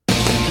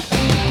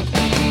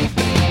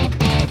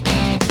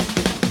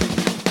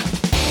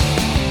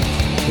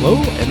Hello,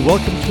 and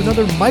welcome to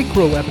another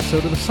micro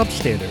episode of the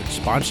Substandard,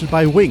 sponsored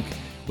by Wink.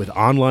 With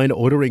online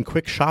ordering,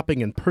 quick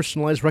shopping, and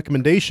personalized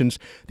recommendations,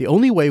 the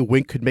only way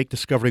Wink could make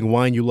discovering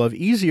wine you love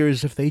easier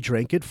is if they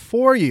drank it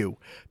for you.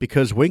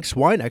 Because Wink's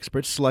wine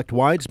experts select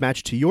wines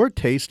matched to your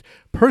taste,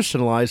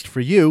 personalized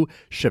for you,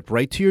 shipped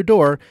right to your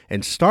door,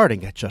 and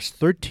starting at just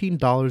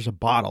 $13 a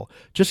bottle.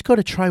 Just go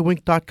to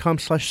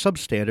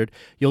trywink.com/substandard.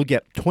 You'll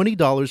get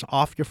 $20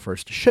 off your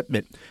first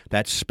shipment.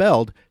 That's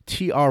spelled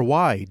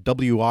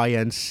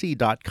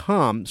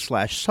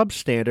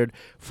trywinc.com/substandard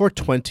for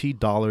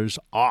 $20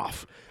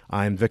 off.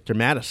 I'm Victor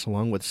Mattis,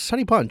 along with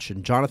Sonny Punch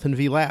and Jonathan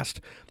V.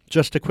 Last.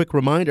 Just a quick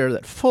reminder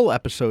that full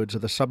episodes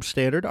of the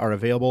Substandard are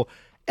available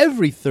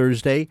every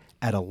Thursday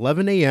at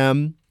 11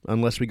 a.m.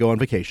 unless we go on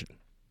vacation.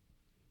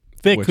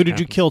 Vic, who did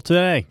you kill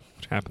today?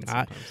 Which happens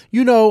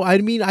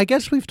sometimes. I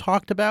guess we've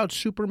talked about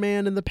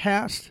Superman in the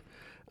past.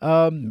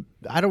 Maybe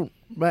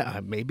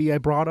I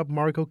brought up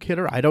Margot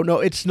Kidder. I don't know.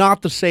 It's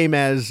not the same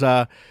as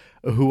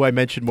who I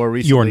mentioned more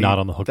recently. You are not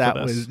on the hook for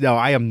this. No,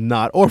 I am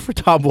not. Or for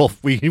Tom Wolfe.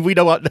 We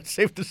know what. That's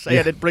safe to say.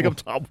 I didn't bring up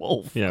Tom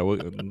Wolfe. Yeah,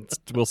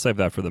 we'll save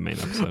that for the main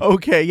episode.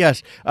 Okay,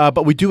 yes.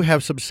 But we do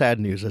have some sad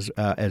news, as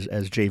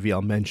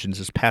JVL mentions.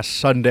 This past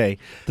Sunday.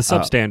 The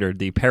Substandard,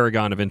 the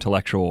paragon of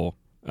intellectual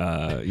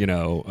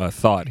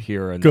thought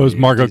here. And goes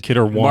Margot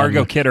Kidder 1.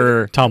 Margot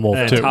Kidder. Tom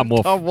Wolfe 2. Tom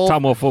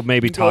Wolfe will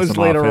maybe toss him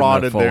later off on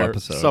in the full there,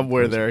 episode.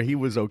 somewhere there. He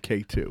was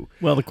okay, too.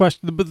 Well,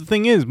 but the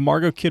thing is,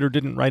 Margot Kidder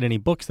didn't write any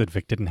books that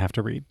Vic didn't have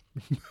to read.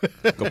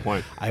 Good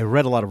point. I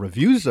read a lot of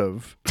reviews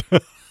of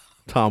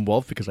Tom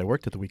Wolfe because I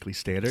worked at the Weekly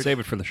Standard. Save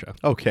it for the show.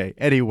 Okay.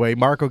 Anyway,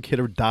 Margot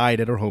Kidder died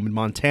at her home in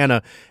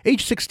Montana,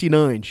 age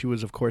 69. She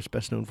was, of course,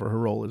 best known for her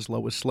role as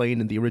Lois Lane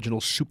in the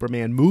original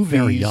Superman movies.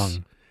 Very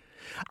young.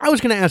 I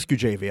was going to ask you,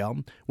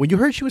 JVL, when you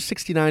heard she was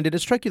 69, did it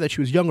strike you that she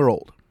was young or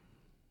old?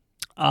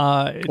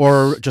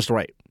 Or just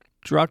right?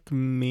 Struck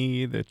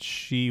me that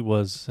she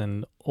was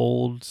an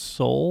old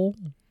soul.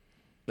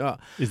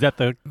 Is that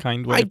the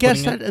kind way I of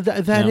guess putting it?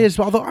 that is,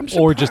 although I'm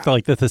surprised. Or just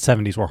like that the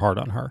 70s were hard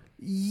on her.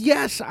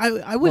 Yes,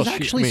 I was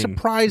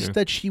surprised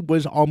that she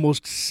was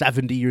almost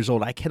 70 years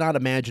old. I cannot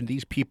imagine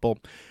these people.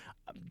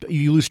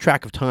 You lose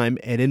track of time,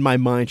 and in my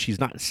mind, she's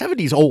not.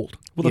 70's old.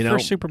 Well, the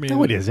first Superman...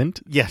 No, it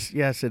isn't. Yes,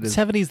 it is.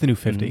 70's the new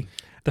 50. Mm-hmm.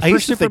 The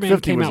first Superman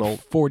came out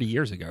 40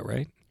 years ago,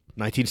 right?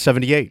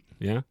 1978.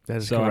 Yeah. That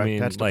is correct. I mean,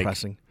 that's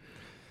depressing.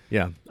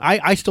 Yeah.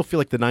 I still feel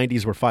like the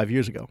 90s were 5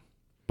 years ago.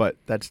 But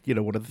that's,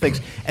 one of the things.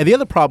 And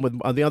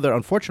the other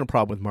unfortunate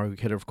problem with Margot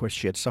Kidder, of course,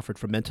 she had suffered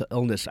from mental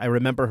illness. I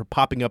remember her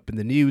popping up in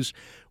the news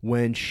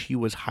when she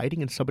was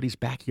hiding in somebody's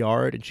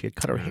backyard and she had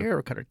cut her hair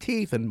or cut her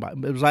teeth. And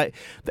it was like,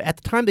 at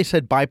the time they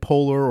said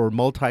bipolar or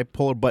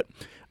multipolar, but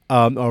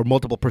or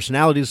multiple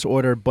personality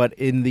disorder. But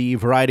in the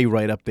Variety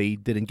write-up, they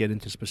didn't get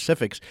into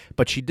specifics.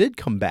 But she did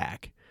come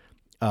back.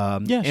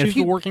 She's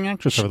a working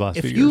actress over the last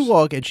few years. If you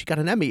look, and she got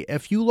an Emmy,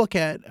 if you look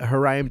at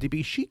her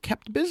IMDb, she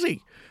kept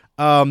busy.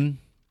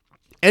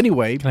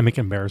 Anyway. Can I make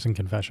an embarrassing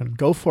confession?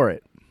 Go for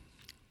it.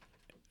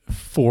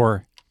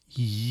 For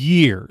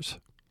years,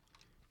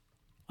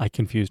 I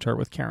confused her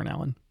with Karen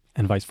Allen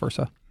and vice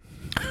versa.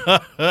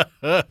 I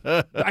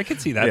can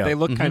see that. Yeah. They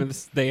look kind of,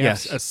 they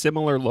have a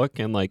similar look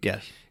and like.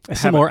 Yes. A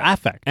similar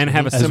affect. And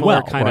have a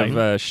similar kind right?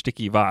 of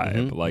shticky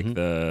vibe. Like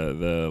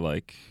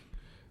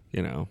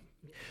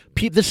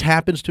This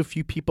happens to a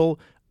few people.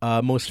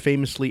 Most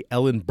famously,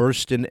 Ellen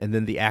Burstyn, and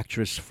then the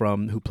actress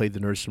who played the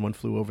nurse in One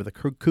Flew Over the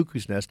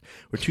Cuckoo's Nest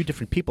were two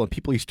different people, and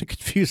people used to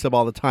confuse them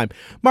all the time.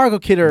 Margot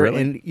Kidder,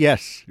 really? And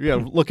yes,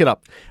 look it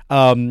up.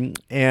 And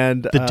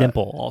the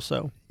dimple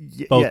also.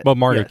 Both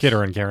Margot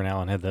Kidder and Karen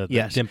Allen had the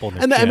dimple.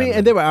 In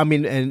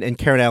and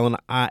Karen Allen,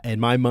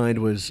 in my mind,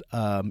 was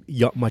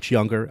much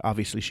younger.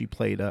 Obviously, she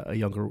played a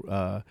younger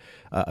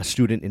a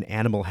student in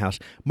Animal House.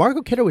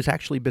 Margot Kidder was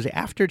actually busy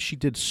after she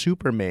did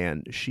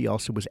Superman. She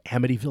also was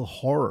Amityville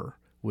Horror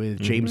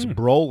with James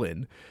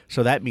Brolin.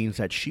 So that means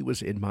that she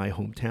was in my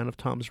hometown of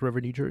Toms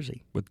River, New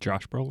Jersey. With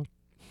Josh Brolin?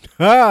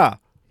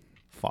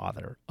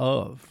 Father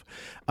of.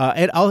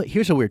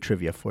 Here's a weird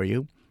trivia for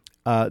you.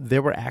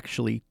 There were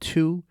actually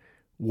two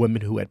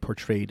women who had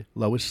portrayed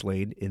Lois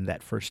Lane in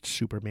that first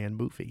Superman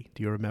movie.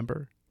 Do you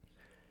remember?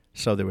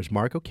 So there was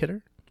Margot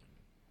Kidder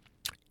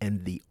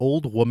and the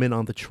old woman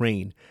on the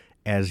train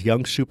as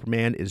young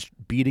Superman is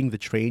beating the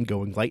train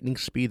going lightning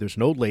speed. There's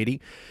an old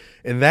lady.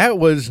 And that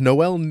was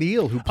Noelle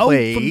Neal who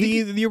played...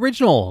 from the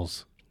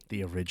originals.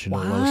 The original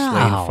Lois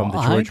Lane from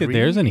the George Reeves.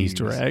 There's an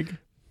Easter egg.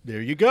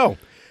 There you go.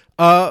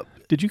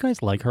 Did you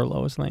guys like her,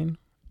 Lois Lane?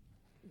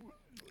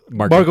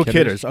 Margot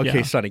Kidder's. Okay,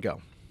 yeah. Sonny,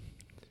 go.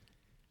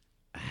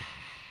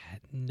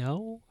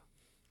 No.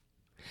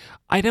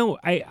 I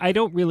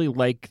don't really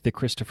like the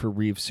Christopher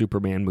Reeve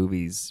Superman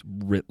movies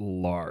writ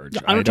large.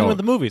 I'm not talking about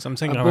the movies. I'm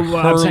saying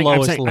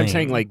Lois Lane. I'm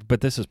saying like,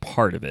 but this is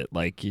part of it.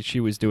 Like she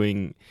was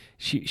doing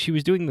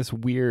this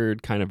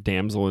weird kind of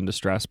damsel in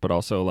distress, but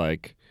also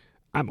like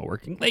I'm a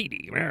working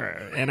lady,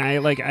 and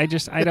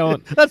I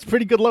don't. That's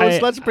pretty good,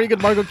 Lois. That's a pretty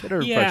good Margot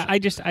Kidder Yeah,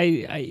 impression.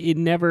 it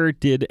never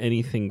did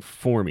anything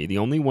for me. The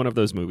only one of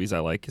those movies I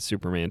like is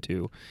Superman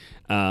 2,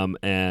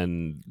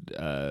 and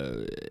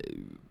her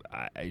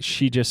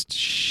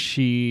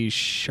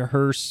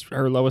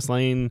Lois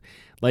Lane,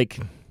 like.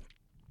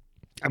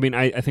 I mean,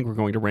 I think we're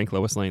going to rank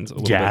Lois Lane's a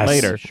little bit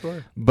later.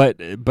 Sure. But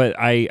her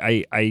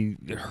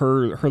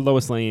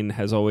Lois Lane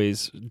has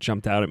always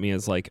jumped out at me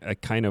as like a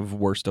kind of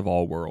worst of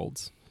all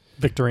worlds.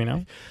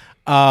 Victorino?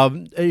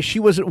 She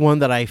wasn't one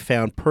that I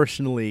found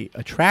personally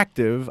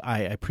attractive. I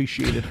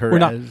appreciated her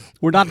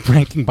We're not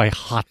ranking by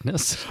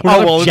hotness. We're Oh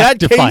not well, in that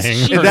objectifying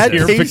case, her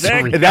here,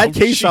 Victorino. in that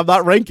case, I'm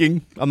not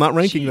ranking. I'm not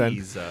ranking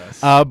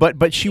Jesus. then.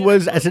 But she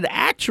was, as an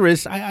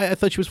actress, I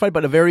thought she was fine,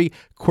 but a very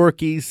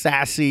quirky,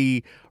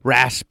 sassy,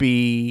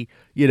 raspy,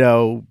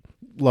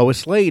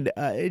 Lois Lane.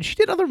 And she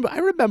did other. I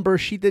remember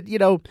she did.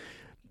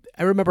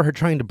 I remember her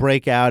trying to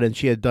break out, and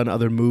she had done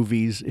other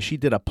movies. She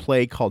did a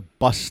play called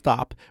Bus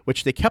Stop,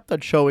 which they kept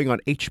on showing on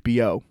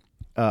HBO,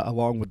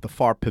 along with The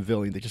Far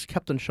Pavilion. They just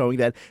kept on showing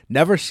that.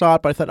 Never saw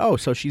it, but I thought, oh,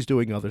 so she's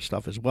doing other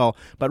stuff as well.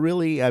 But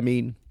really, I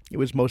mean, it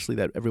was mostly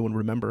that everyone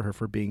remember her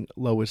for being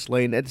Lois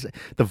Lane.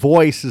 The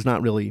voice is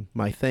not really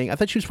my thing. I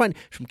thought she was fine.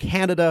 She's from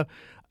Canada,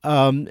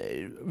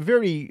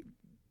 very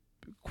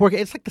quirky.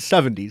 It's like the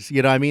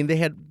 70s, I mean,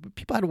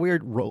 people had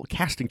weird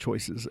casting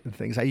choices and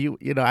things.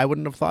 I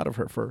wouldn't have thought of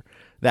her for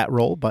that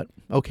role, but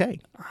okay.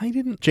 I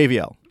didn't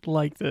JVL.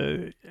 like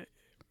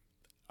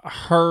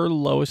her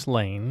Lois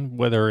Lane,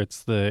 whether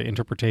it's the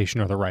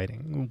interpretation or the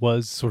writing,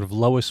 was sort of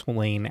Lois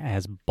Lane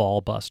as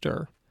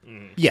Ballbuster.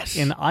 Yes.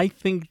 And I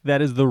think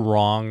that is the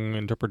wrong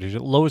interpretation.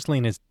 Lois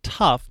Lane is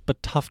tough,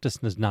 but toughness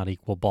does not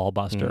equal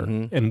Ballbuster.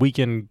 Mm-hmm. And we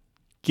can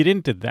get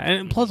into that.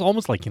 And plus,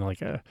 almost like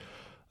a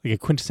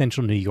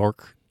quintessential New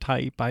York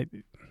type. I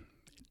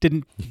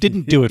didn't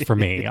do it for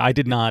me. I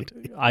did not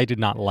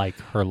like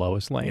her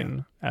Lois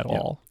Lane at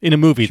all in a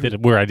movie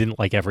where I didn't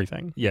like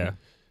everything. Yeah,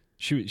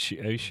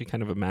 she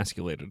kind of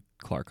emasculated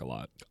Clark a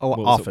lot.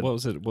 Often. What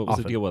was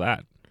the deal with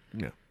that?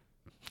 Yeah.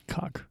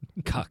 Cuck.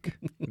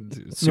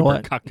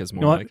 Super cuck is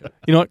more like it.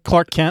 You know what?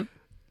 Clark Kent,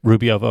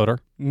 Rubio voter.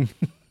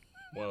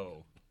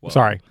 Whoa.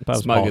 Sorry, that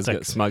was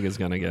politics. Smug is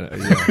gonna get it.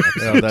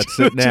 Oh, that's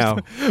it now.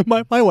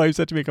 My wife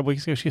said to me a couple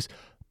weeks ago, she goes,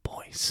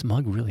 boy,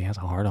 Smug really has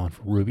a hard-on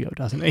for Rubio,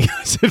 doesn't he?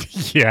 I said,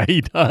 yeah,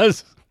 he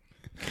does.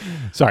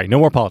 Sorry, no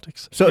more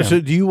politics. So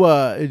do you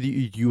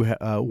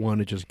want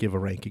to just give a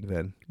ranking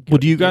then? Well,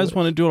 do you guys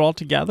want to do it all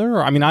together?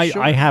 Or, I mean,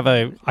 Sure. I have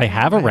a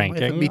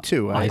ranking. Me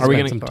too. I Are spent we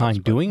gonna some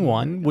time doing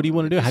one. What do you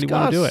want to do? How do you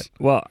want to do it?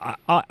 Well,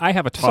 I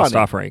have a tossed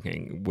off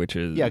ranking, which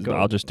is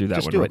I'll just do that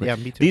just one. Do real it. quick. Yeah,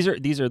 me too.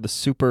 These are the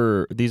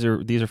super. These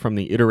are from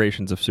the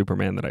iterations of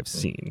Superman that I've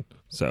seen.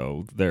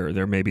 So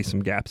there may be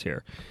some gaps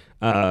here.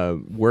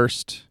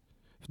 Worst.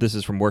 This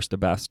is from worst to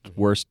best.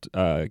 Worst,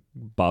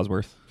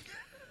 Bosworth.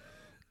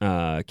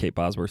 Kate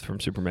Bosworth from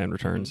Superman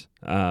Returns.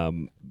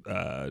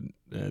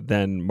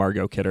 Then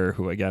Margot Kidder,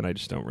 who again I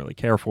just don't really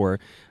care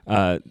for.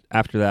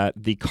 After that,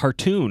 the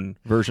cartoon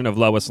version of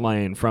Lois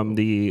Lane from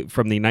the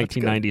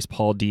 1990s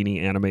Paul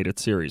Dini animated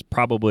series.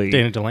 Probably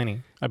Dana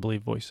Delaney, I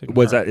believe, voicing.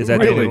 Is that Really?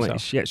 Dana Delaney?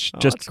 So. Yeah,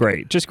 just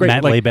great.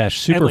 Matt Labash,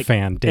 super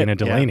fan, Dana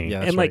Delaney.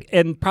 Yeah, and right.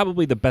 and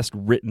probably the best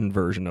written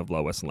version of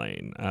Lois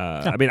Lane.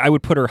 I mean, I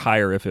would put her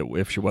higher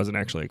if she wasn't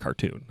actually a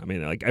cartoon. I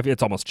mean,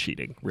 it's almost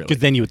cheating, really.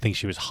 Because then you would think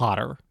she was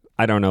hotter.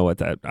 I don't know what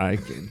that.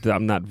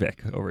 I'm not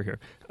Vic over here.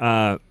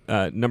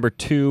 Number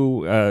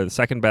two,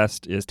 second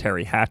best is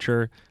Terry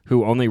Hatcher,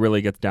 who only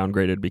really gets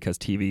downgraded because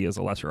TV is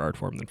a lesser art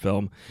form than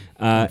film.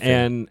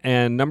 And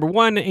number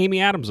one, Amy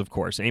Adams, of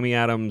course. Amy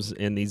Adams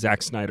in the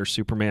Zack Snyder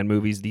Superman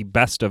movies, the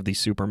best of the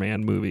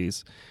Superman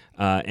movies.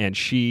 And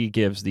she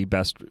gives the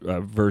best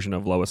version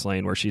of Lois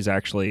Lane, where she's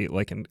actually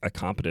like a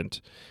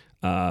competent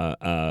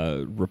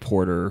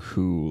reporter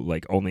who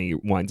like only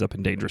winds up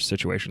in dangerous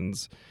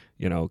situations,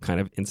 kind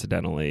of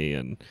incidentally,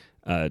 and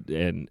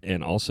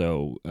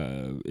also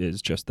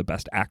is just the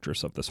best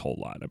actress of this whole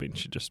lot. I mean,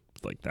 she just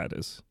that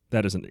is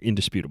an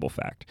indisputable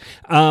fact.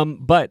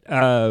 But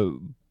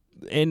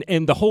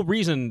the whole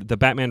reason the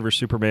Batman vs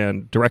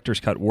Superman director's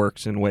cut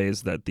works in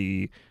ways that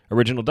the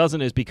original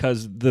doesn't is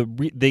because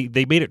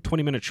they made it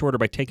 20 minutes shorter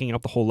by taking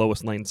out the whole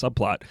Lois Lane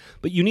subplot.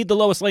 But you need the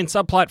Lois Lane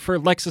subplot for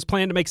Lex's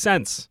plan to make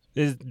sense.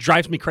 It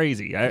drives me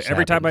crazy.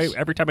 Every time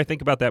I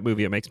think about that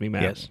movie, it makes me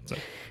mad. Yes. So.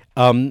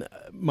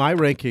 My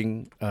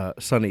ranking,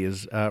 Sonny,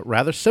 is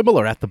rather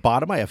similar. At the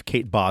bottom, I have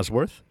Kate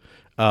Bosworth,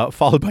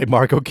 followed by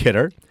Margot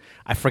Kidder.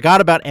 I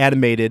forgot about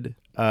animated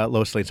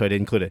Lois Lane, so I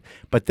didn't include it.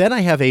 But then I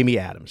have Amy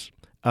Adams.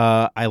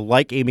 I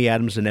like Amy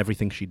Adams in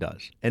everything she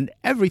does. And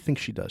everything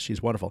she does,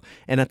 she's wonderful.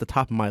 And at the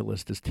top of my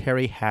list is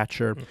Terry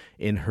Hatcher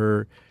in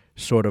her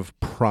sort of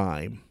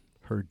prime,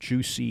 her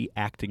juicy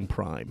acting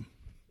prime.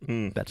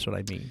 That's what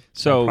I mean.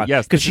 So,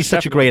 yes. Because she's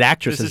such a great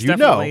actress, as you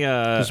know.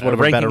 This is one of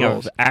her better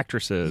roles. Of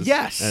actresses.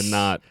 Yes. And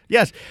not...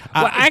 Yes.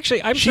 Well,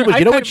 actually, I'm she sure... was,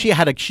 you know what?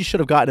 She should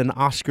have gotten an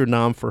Oscar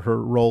nom for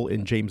her role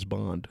in James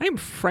Bond. Do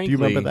you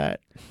remember that?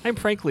 I'm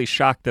frankly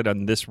shocked that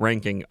on this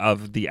ranking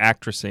of the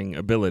actressing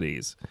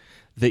abilities,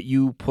 that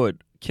you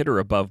put Kidder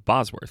above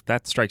Bosworth.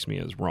 That strikes me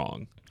as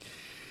wrong.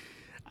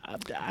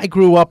 I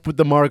grew up with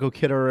the Margot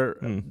Kidder,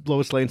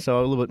 Lois Lane, so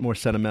a little bit more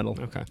sentimental.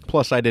 Okay.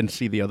 Plus, I didn't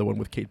see the other one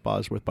with Kate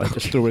Bosworth, but I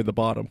just threw her in the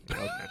bottom,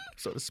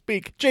 so to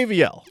speak.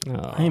 JVL.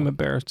 I am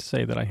embarrassed to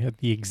say that I had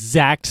the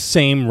exact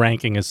same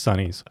ranking as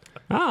Sonny's,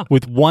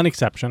 with one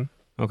exception.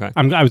 Okay.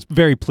 I was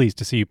very pleased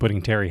to see you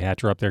putting Terry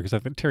Hatcher up there because I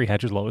think Terry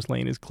Hatcher's Lois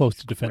Lane is close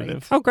to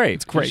definitive. Oh, great.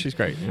 It's great. She's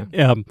great.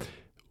 Yeah.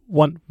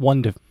 One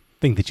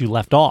thing that you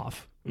left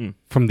off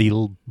from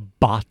the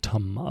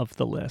bottom of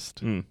the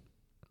list.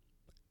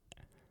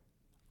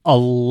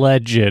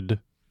 Alleged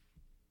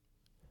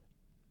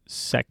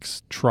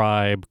sex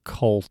tribe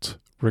cult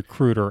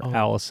recruiter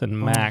Allison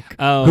Mack,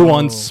 who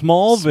on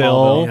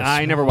Smallville,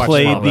 I never watched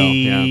played Smallville.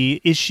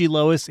 the is she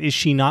Lois, is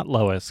she not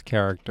Lois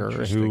character,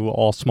 who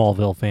all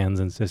Smallville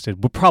fans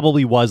insisted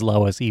probably was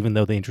Lois, even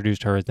though they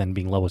introduced her as then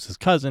being Lois's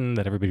cousin,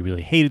 that everybody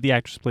really hated the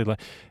actress played. The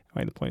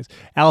point is,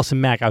 Allison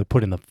Mack I would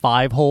put in the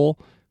 5 hole,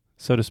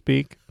 so to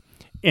speak.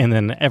 And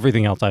then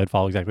everything else I would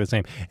follow exactly the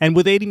same. And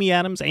with Amy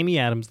Adams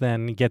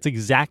then gets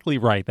exactly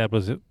right. That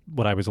was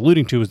what I was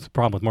alluding to, was the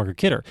problem with Margot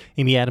Kidder.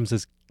 Amy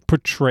Adams'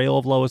 portrayal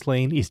of Lois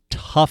Lane is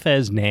tough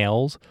as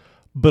nails,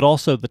 but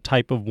also the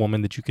type of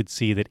woman that you could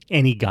see that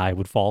any guy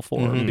would fall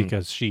for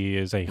because she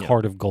is a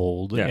heart of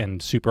gold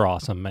and super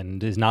awesome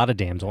and is not a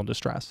damsel in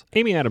distress.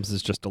 Amy Adams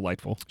is just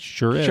delightful.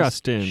 Sure is.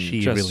 She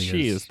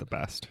is the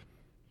best.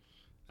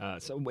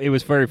 So it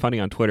was very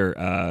funny on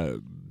Twitter.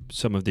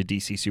 Some of the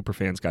DC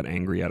superfans got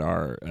angry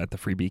at the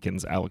Free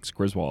Beacon's Alex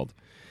Griswold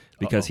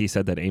because he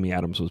said that Amy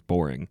Adams was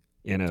boring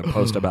in a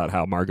post about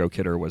how Margot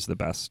Kidder was the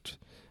best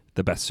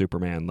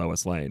Superman,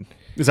 Lois Lane.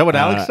 Is that what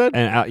Alex said?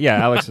 And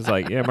Alex was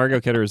like, yeah, Margot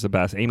Kidder is the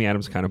best. Amy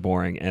Adams kind of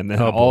boring. And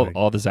then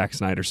all the Zack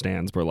Snyder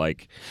stands were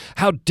like,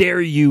 how dare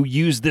you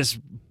use this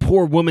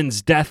poor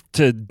woman's death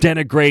to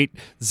denigrate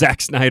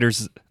Zack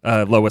Snyder's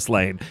Lois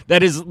Lane.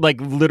 That is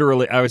like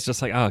literally, I was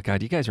just like, oh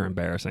God, you guys are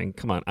embarrassing.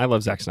 Come on. I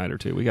love Zack Snyder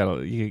too.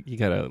 You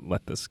gotta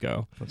let this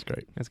go. That's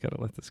great. You guys gotta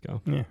let this go.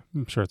 Yeah,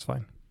 I'm sure it's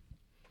fine.